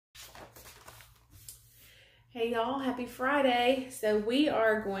Hey y'all, happy Friday. So we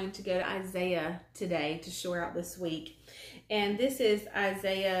are going to go to Isaiah today to shore out this week. And this is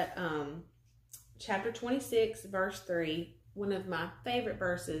Isaiah chapter 26, verse 3, one of my favorite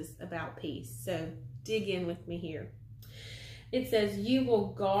verses about peace. So dig in with me here. It says, "You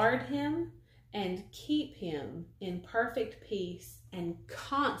will guard him and keep him in perfect peace and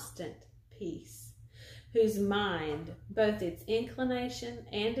constant peace, whose mind, both its inclination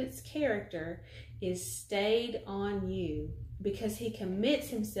and its character, is stayed on you, because he commits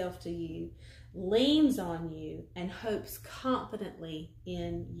himself to you, leans on you, and hopes confidently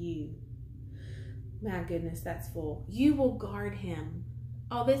in you." My goodness, that's full. You will guard him.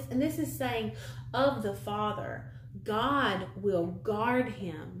 This is saying of the Father, God will guard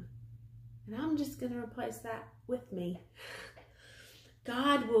him. And I'm just going to replace that with me.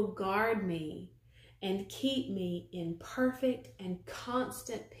 God will guard me and keep me in perfect and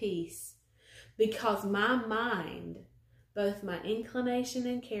constant peace, because my mind, both my inclination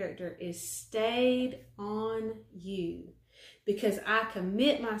and character, is stayed on you. Because I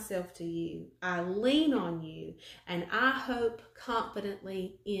commit myself to you, I lean on you, and I hope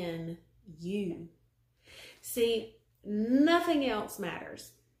confidently in you. See, nothing else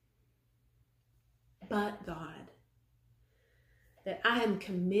matters but God. That I am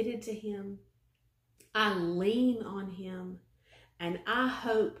committed to him, I lean on him, and I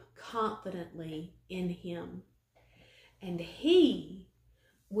hope confidently in him. And he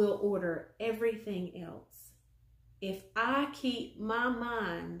will order everything else. If I keep my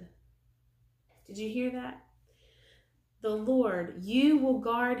mind, did you hear that? The Lord, you will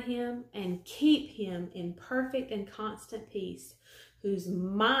guard him and keep him in perfect and constant peace, whose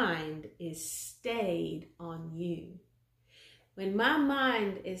mind is stayed on you. When my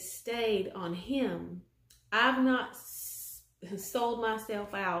mind is stayed on him, I've not sold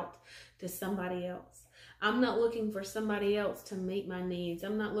myself out to somebody else. I'm not looking for somebody else to meet my needs.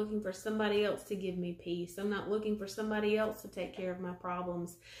 I'm not looking for somebody else to give me peace. I'm not looking for somebody else to take care of my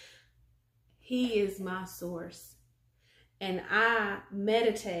problems. He is my source. And I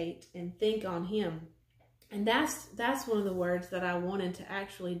meditate and think on him. And that's one of the words that I wanted to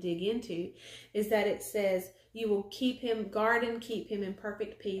actually dig into, is that it says, you will keep him, guard and keep him in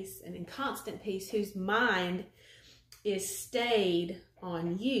perfect peace and in constant peace, whose mind is stayed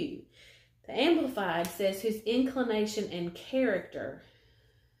on you. The Amplified says, whose inclination and character,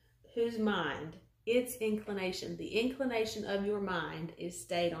 whose mind, its inclination, the inclination of your mind is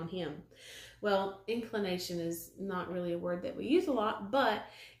stayed on him. Well, inclination is not really a word that we use a lot, but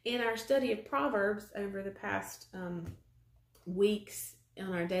in our study of Proverbs over the past weeks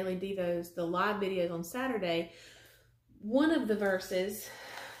on our daily devos, the live videos on Saturday, one of the verses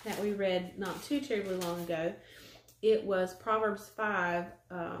that we read not too terribly long ago, it was Proverbs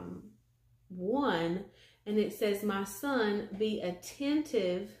 5:1, and it says, "My son, be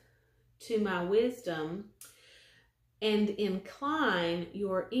attentive to my wisdom and incline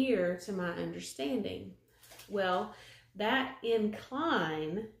your ear to my understanding." Well, that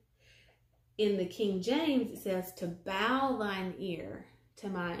incline in the King James, it says to bow thine ear to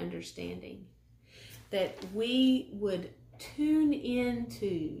my understanding. That we would tune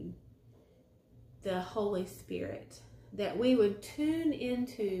into the Holy Spirit, that we would tune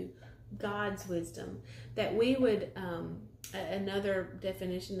into God's wisdom, that we would, another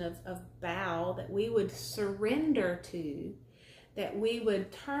definition of bow, that we would surrender to, that we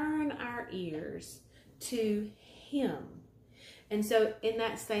would turn our ears to him. And so in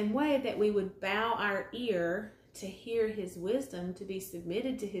that same way that we would bow our ear to hear his wisdom, to be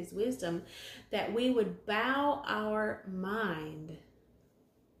submitted to his wisdom, that we would bow our mind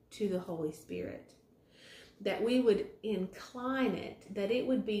to the Holy Spirit, that we would incline it, that it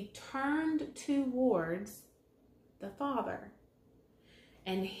would be turned towards the Father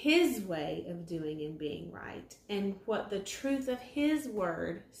and his way of doing and being right, and what the truth of his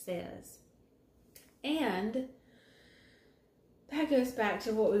word says. And that goes back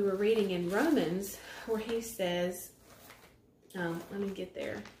to what we were reading in Romans, where he says, let me get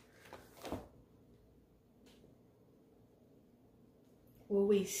there. Well,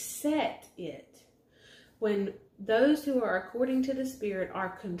 we set it. When those who are according to the Spirit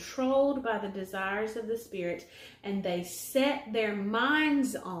are controlled by the desires of the Spirit, and they set their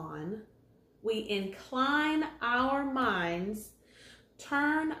minds on, we incline our minds,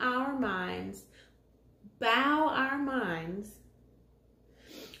 turn our minds, bow our minds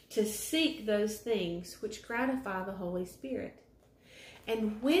to seek those things which gratify the Holy Spirit.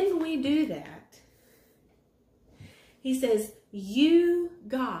 And when we do that, he says, you,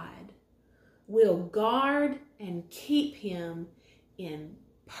 God, will guard and keep him in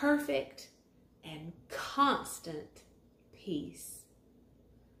perfect and constant peace.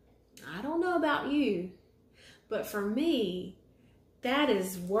 I don't know about you, but for me, that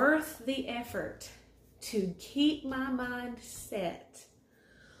is worth the effort to keep my mind set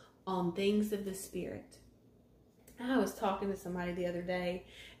on things of the Spirit. I was talking to somebody the other day,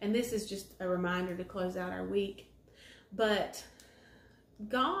 and this is just a reminder to close out our week, but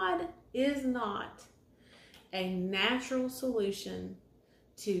God is not a natural solution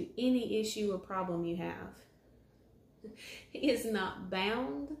to any issue or problem you have. He is not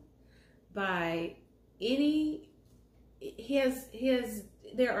bound by any, there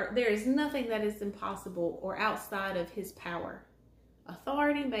is nothing that is impossible or outside of his power.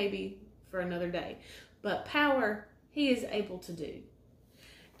 Authority, maybe for another day, but power, he is able to do.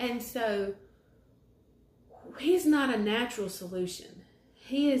 And so, he's not a natural solution.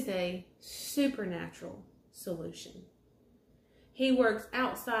 He is a supernatural solution. He works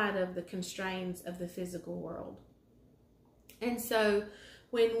outside of the constraints of the physical world. And so,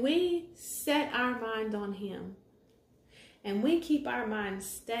 when we set our mind on him, and we keep our mind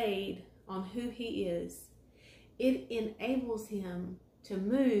stayed on who he is, it enables him to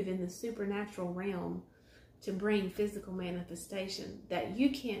move in the supernatural realm to bring physical manifestation that you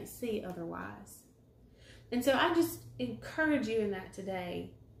can't see otherwise. And so I just encourage you in that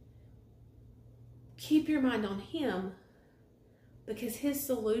today. Keep your mind on him, because his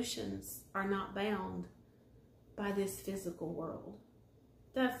solutions are not bound by this physical world.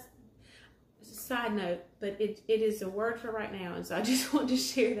 That's a side note, but it is a word for right now, and so I just want to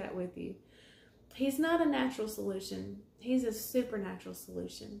share that with you. He's not a natural solution. He's a supernatural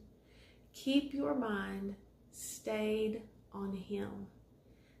solution. Keep your mind stayed on him,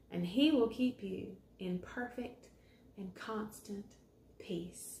 and he will keep you in perfect and constant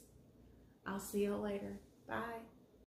peace. I'll see you later. Bye.